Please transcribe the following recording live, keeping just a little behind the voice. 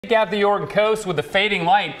Out the Oregon coast with the fading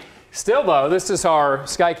light. Still though, this is our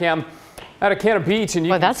sky cam out of Canada Beach,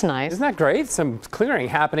 and that's nice. Isn't that great? Some clearing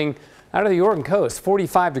happening out of the Oregon coast.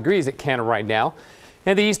 45 degrees at Canada right now,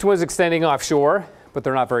 and the east was extending offshore, but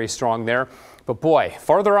they're not very strong there. But boy,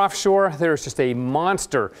 farther offshore, there's just a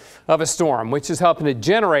monster of a storm, which is helping to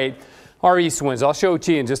generate our east winds. I'll show it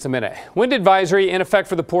to you in just a minute. Wind advisory in effect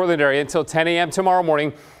for the Portland area until 10 a.m. tomorrow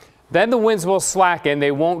morning. Then the winds will slacken.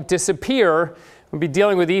 They won't disappear. We'll be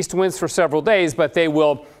dealing with east winds for several days, but they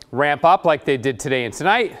will ramp up like they did today and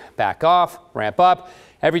tonight, back off, ramp up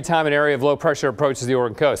every time an area of low pressure approaches the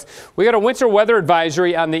Oregon coast. We got a winter weather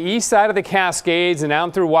advisory on the east side of the Cascades and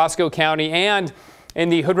down through Wasco County and in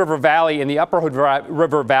the Hood River Valley, in the upper Hood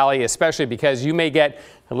River Valley, especially because you may get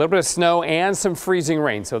a little bit of snow and some freezing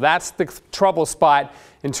rain. So that's the trouble spot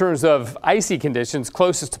in terms of icy conditions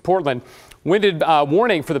closest to Portland. Wind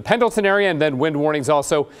warning for the Pendleton area, and then wind warnings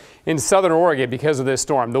also in southern Oregon because of this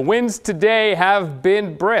storm. The winds today have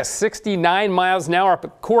been brisk, 69 miles an hour up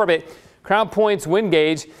at Corbett. Crown Point's wind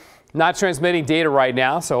gauge not transmitting data right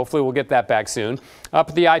now, so hopefully we'll get that back soon. Up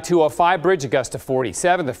at the I-205 bridge, a gust of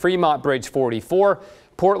 47, the Fremont Bridge 44,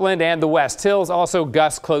 Portland and the West Hills also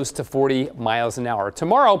gusts close to 40 miles an hour.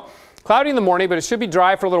 Tomorrow, cloudy in the morning, but it should be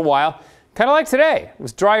dry for a little while. Kind of like today. It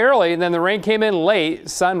was dry early, and then the rain came in late.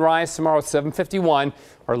 Sunrise tomorrow at 7:51.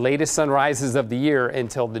 Our latest sunrises of the year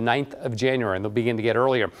until the 9th of January, and they'll begin to get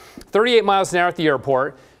earlier. 38 miles an hour at the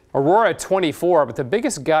airport. Aurora at 24, but the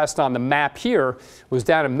biggest gust on the map here was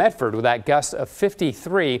down in Medford with that gust of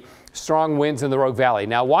 53. Strong winds in the Rogue Valley.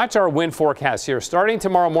 Now watch our wind forecast here. Starting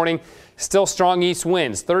tomorrow morning, still strong east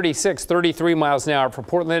winds, 36, 33 miles an hour for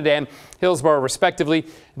Portland and Hillsborough respectively.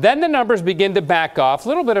 Then the numbers begin to back off. A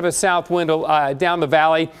little bit of a south wind down the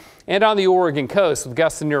valley and on the Oregon coast with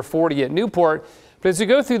gusts near 40 at Newport. But as we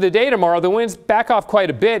go through the day tomorrow, the winds back off quite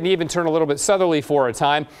a bit and even turn a little bit southerly for a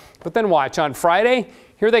time. But then watch on Friday.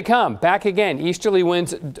 Here they come back again. Easterly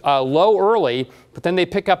winds low early, but then they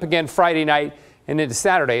pick up again Friday night and into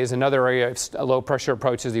Saturday as another area of low pressure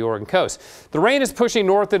approaches the Oregon coast. The rain is pushing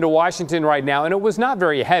north into Washington right now, and it was not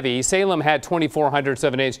very heavy. Salem had 0.24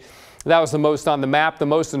 of an inch. That was the most on the map, the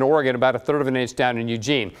most in Oregon, about 1/3 of an inch down in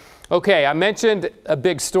Eugene. Okay, I mentioned a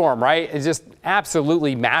big storm, right? It's just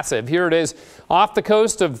absolutely massive. Here it is off the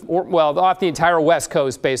coast of, well, off the entire west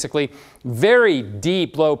coast, basically. Very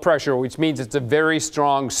deep low pressure, which means it's a very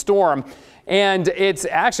strong storm. And it's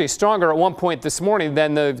actually stronger at one point this morning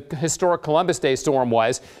than the historic Columbus Day storm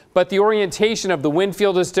was. But the orientation of the wind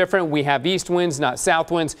field is different. We have east winds, not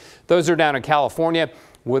south winds. Those are down in California,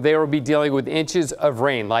 where they will be dealing with inches of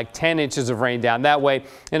rain, like 10 inches of rain down that way.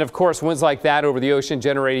 And of course, winds like that over the ocean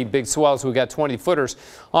generating big swells. We've got 20 footers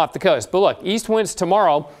off the coast. But look, east winds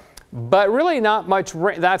tomorrow, but really not much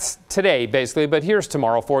rain. That's today, basically, but here's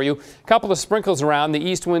tomorrow for you. A couple of sprinkles around. The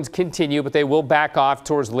east winds continue, but they will back off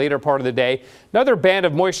towards the later part of the day. Another band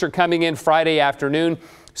of moisture coming in Friday afternoon.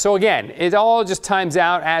 So again, it all just times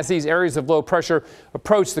out as these areas of low pressure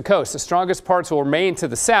approach the coast. The strongest parts will remain to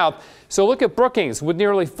the south. So look at Brookings with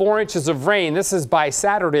nearly 4 inches of rain. This is by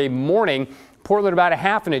Saturday morning. Portland about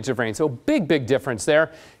 1/2 inch of rain. So big difference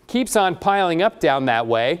there. Keeps on piling up down that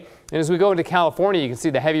way. And as we go into California, you can see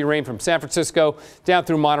the heavy rain from San Francisco down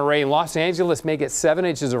through Monterey. And Los Angeles may get 7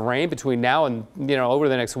 inches of rain between now and, over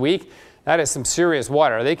the next week. That is some serious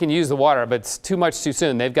water. They can use the water, but it's too much too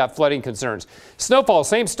soon. They've got flooding concerns. Snowfall,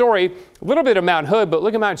 same story. A little bit of Mount Hood, but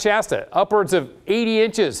look at Mount Shasta. Upwards of 80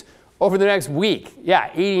 inches over the next week. Yeah,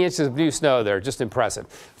 80 inches of new snow there. Just impressive.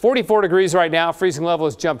 44 degrees right now. Freezing level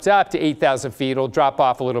has jumped up to 8,000 feet. It'll drop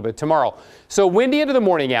off a little bit tomorrow. So windy into the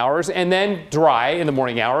morning hours and then dry in the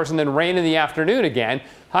morning hours and then rain in the afternoon again.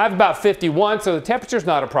 High of about 51, so the temperature's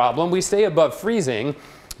not a problem. We stay above freezing,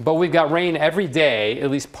 but we've got rain every day, at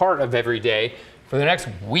least part of every day, for the next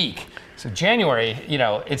week. So January,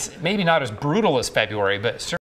 it's maybe not as brutal as February, but certainly